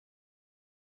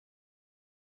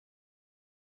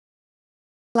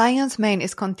Lion's mane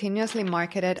is continuously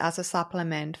marketed as a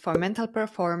supplement for mental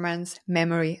performance,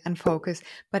 memory, and focus,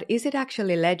 but is it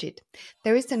actually legit?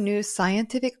 There is a new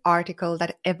scientific article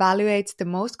that evaluates the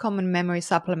most common memory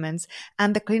supplements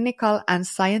and the clinical and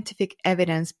scientific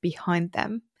evidence behind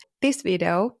them. This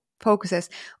video focuses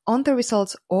on the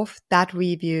results of that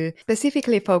review,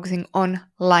 specifically focusing on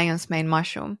lion's mane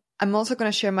mushroom. I'm also going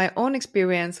to share my own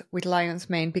experience with lion's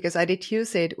mane because I did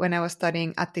use it when I was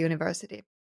studying at the university.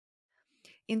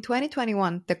 In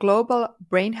 2021, the global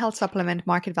brain health supplement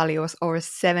market value was over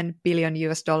 $7 billion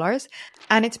US,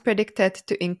 and it's predicted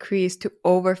to increase to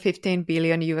over $15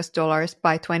 billion US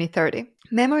by 2030.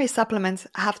 Memory supplements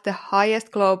have the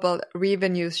highest global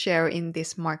revenue share in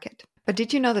this market. But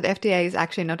did you know that FDA is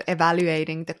actually not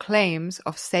evaluating the claims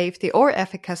of safety or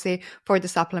efficacy for the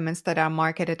supplements that are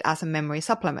marketed as memory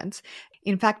supplements?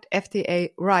 In fact, FDA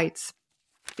writes,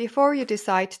 before you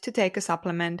decide to take a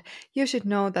supplement, you should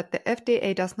know that the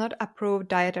FDA does not approve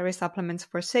dietary supplements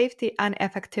for safety and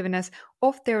effectiveness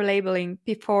of their labeling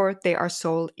before they are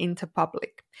sold into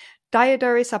public.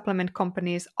 Dietary supplement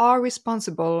companies are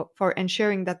responsible for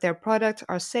ensuring that their products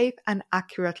are safe and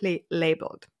accurately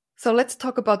labeled. So let's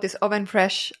talk about this oven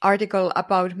fresh article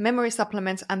about memory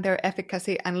supplements and their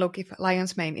efficacy and look if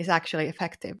lion's mane is actually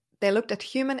effective. They looked at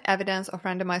human evidence of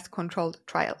randomized controlled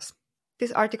trials.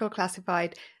 This article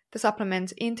classified the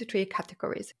supplements into 3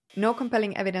 categories: no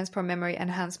compelling evidence for memory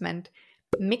enhancement,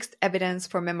 mixed evidence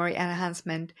for memory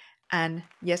enhancement, and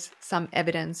yes, some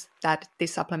evidence that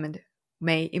this supplement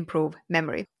may improve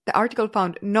memory. The article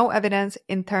found no evidence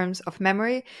in terms of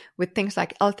memory with things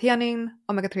like L-theanine,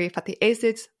 omega-3 fatty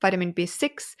acids, vitamin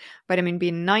B6, vitamin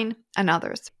B9, and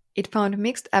others. It found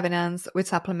mixed evidence with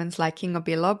supplements like ginkgo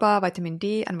biloba, vitamin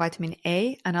D, and vitamin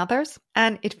A, and others.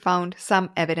 And it found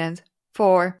some evidence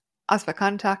for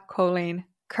ashwagandha, choline,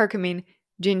 curcumin,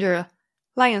 ginger,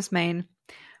 lion's mane,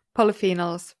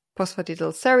 polyphenols,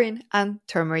 phosphatidylserine, and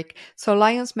turmeric. So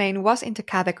lion's mane was in the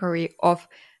category of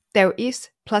there is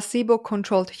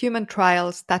placebo-controlled human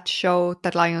trials that show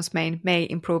that lion's mane may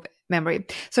improve memory.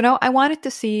 So now I wanted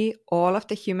to see all of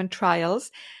the human trials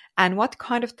and what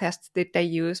kind of tests did they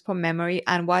use for memory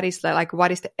and what is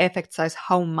the effect size,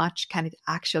 how much can it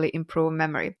actually improve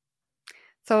memory.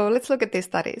 So let's look at these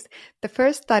studies. The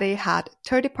first study had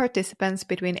 30 participants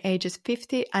between ages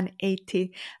 50 and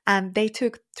 80, and they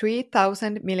took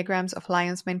 3,000 milligrams of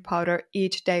lion's mane powder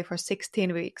each day for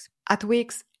 16 weeks. At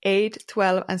weeks 8,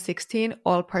 12, and 16,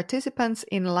 all participants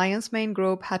in lion's mane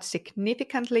group had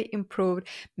significantly improved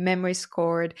memory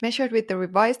score measured with the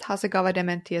revised Hasegawa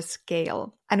Dementia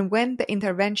scale. And when the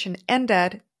intervention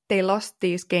ended, they lost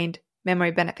these gained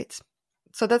memory benefits.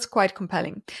 So that's quite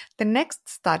compelling. The next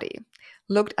study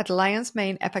looked at lion's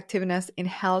mane effectiveness in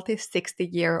healthy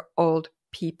 60-year-old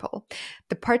people.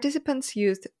 The participants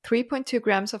used 3.2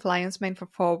 grams of lion's mane for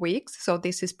 4 weeks, so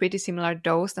this is pretty similar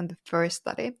dose than the first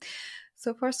study.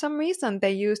 So for some reason,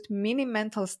 they used mini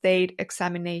mental state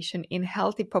examination in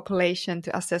healthy population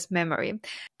to assess memory.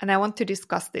 And I want to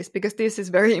discuss this because this is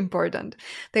very important.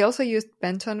 They also used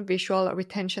Benton visual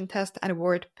retention test and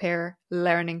word pair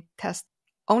learning test.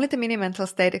 Only the mini mental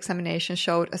state examination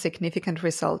showed a significant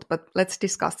result, but let's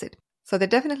discuss it. So they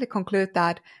definitely conclude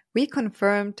that we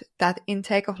confirmed that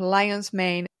intake of lion's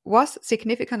mane was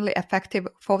significantly effective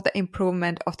for the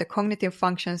improvement of the cognitive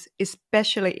functions,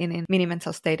 especially in mini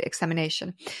mental state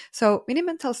examination. So mini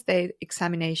mental state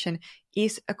examination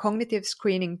is a cognitive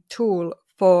screening tool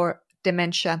for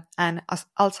dementia and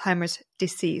Alzheimer's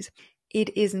disease.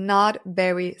 It is not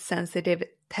very sensitive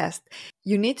test.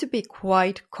 You need to be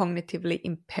quite cognitively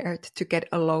impaired to get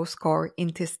a low score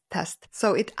in this test.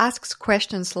 So it asks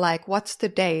questions like, what's the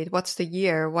date? What's the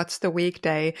year? What's the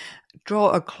weekday? Draw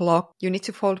a clock. You need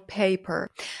to fold paper.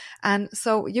 And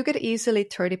so you get easily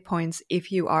 30 points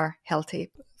if you are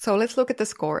healthy. So let's look at the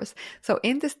scores. So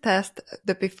in this test,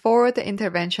 before the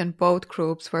intervention, both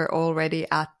groups were already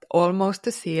at almost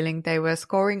the ceiling. They were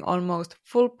scoring almost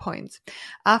full points.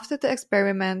 After the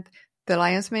experiment, the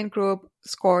lion's mane group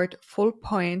scored full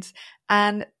points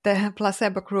and the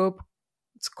placebo group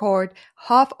scored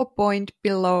half a point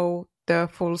below the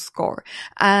full score.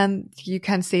 And you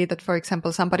can see that, for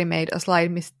example, somebody made a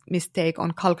slight mistake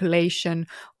on calculation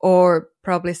or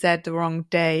probably said the wrong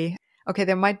day. Okay,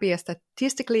 there might be a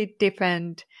statistically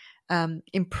different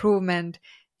improvement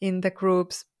in the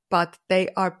groups, but they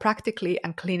are practically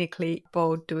and clinically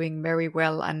both doing very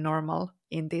well and normal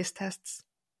in these tests.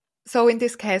 So in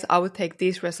this case, I would take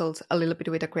these results a little bit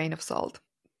with a grain of salt.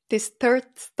 This third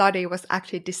study was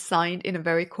actually designed in a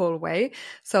very cool way.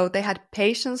 So they had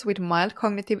patients with mild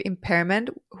cognitive impairment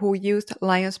who used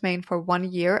lion's mane for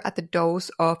 1 year at the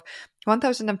dose of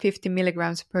 1050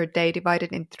 milligrams per day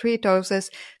divided in 3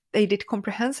 doses. They did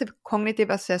comprehensive cognitive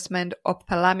assessment,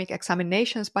 ophthalmic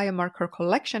examinations, biomarker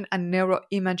collection, and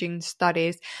neuroimaging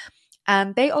studies.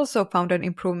 And they also found an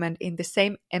improvement in the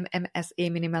same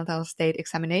MMSE mini-mental state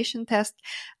examination test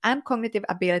and cognitive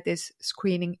abilities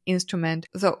screening instrument.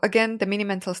 So again, the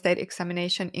mini-mental state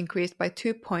examination increased by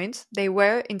 2 points. They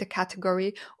were in the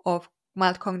category of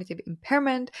mild cognitive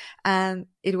impairment, and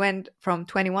it went from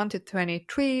 21 to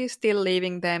 23, still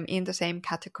leaving them in the same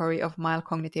category of mild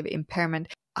cognitive impairment.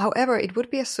 However, it would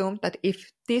be assumed that if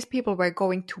these people were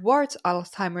going towards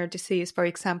Alzheimer's disease, for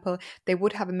example, they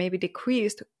would have maybe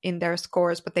decreased in their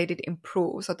scores, but they did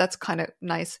improve. So that's kind of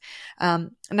nice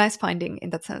finding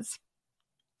in that sense.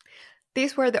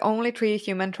 These were the only 3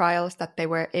 human trials that they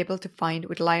were able to find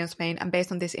with lion's mane, and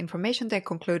based on this information, they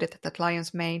concluded that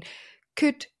lion's mane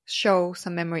could show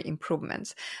some memory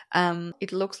improvements.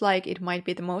 It looks like it might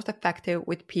be the most effective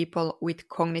with people with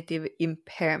cognitive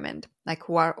impairment, like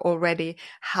who are already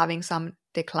having some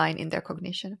decline in their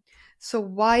cognition. So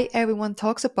why everyone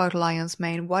talks about lion's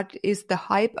mane? What is the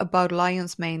hype about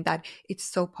lion's mane that it's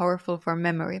so powerful for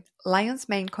memory? Lion's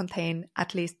mane contain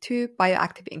at least 2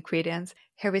 bioactive ingredients,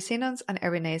 hericinons and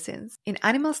erinacins. In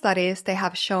animal studies, they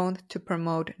have shown to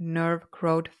promote nerve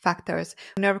growth factors.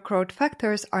 Nerve growth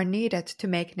factors are needed to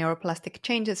make neuroplastic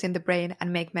changes in the brain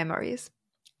and make memories.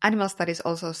 Animal studies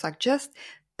also suggest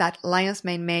that lion's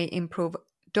mane may improve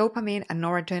dopamine and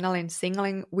noradrenaline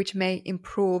signaling, which may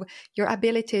improve your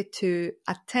ability to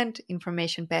attend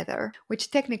information better,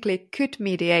 which technically could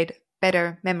mediate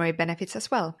better memory benefits as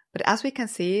well. But as we can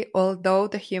see, although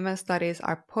the human studies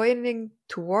are pointing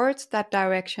towards that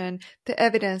direction, the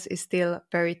evidence is still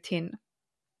very thin.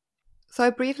 So I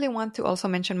briefly want to also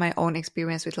mention my own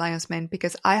experience with lion's mane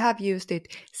because I have used it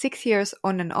 6 years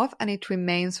on and off, and it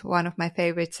remains one of my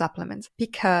favorite supplements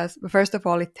because, first of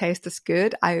all, it tastes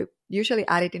good. I usually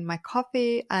add it in my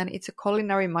coffee, and it's a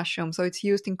culinary mushroom, so it's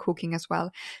used in cooking as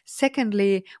well.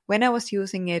 Secondly, when I was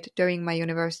using it during my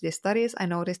university studies, I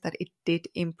noticed that it did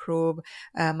improve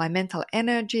my mental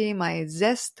energy, my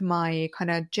zest, my kind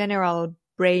of general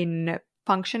brain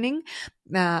functioning.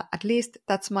 At least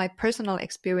that's my personal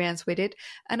experience with it,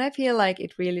 and I feel like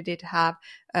it really did have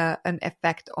an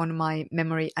effect on my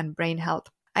memory and brain health.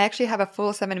 I actually have a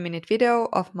full 7-minute video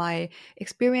of my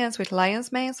experience with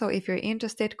lion's mane, so if you're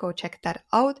interested, go check that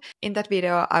out. In that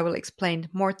video, I will explain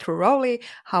more thoroughly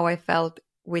how I felt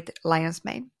with lion's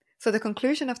mane. So the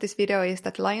conclusion of this video is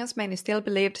that lion's mane is still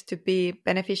believed to be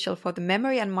beneficial for the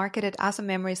memory and marketed as a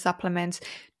memory supplement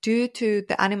due to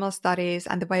the animal studies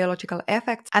and the biological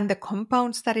effects and the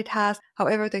compounds that it has.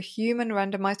 However, the human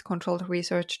randomized controlled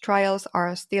research trials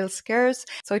are still scarce,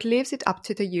 so it leaves it up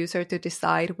to the user to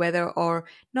decide whether or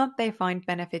not they find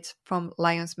benefits from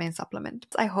lion's mane supplement.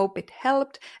 I hope it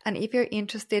helped, and if you're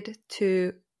interested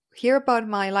to hear about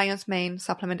my lion's mane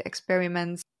supplement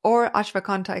experiments or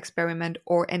ashwagandha experiment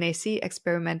or NAC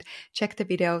experiment, check the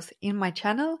videos in my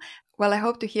channel. Well, I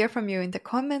hope to hear from you in the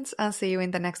comments and see you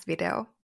in the next video.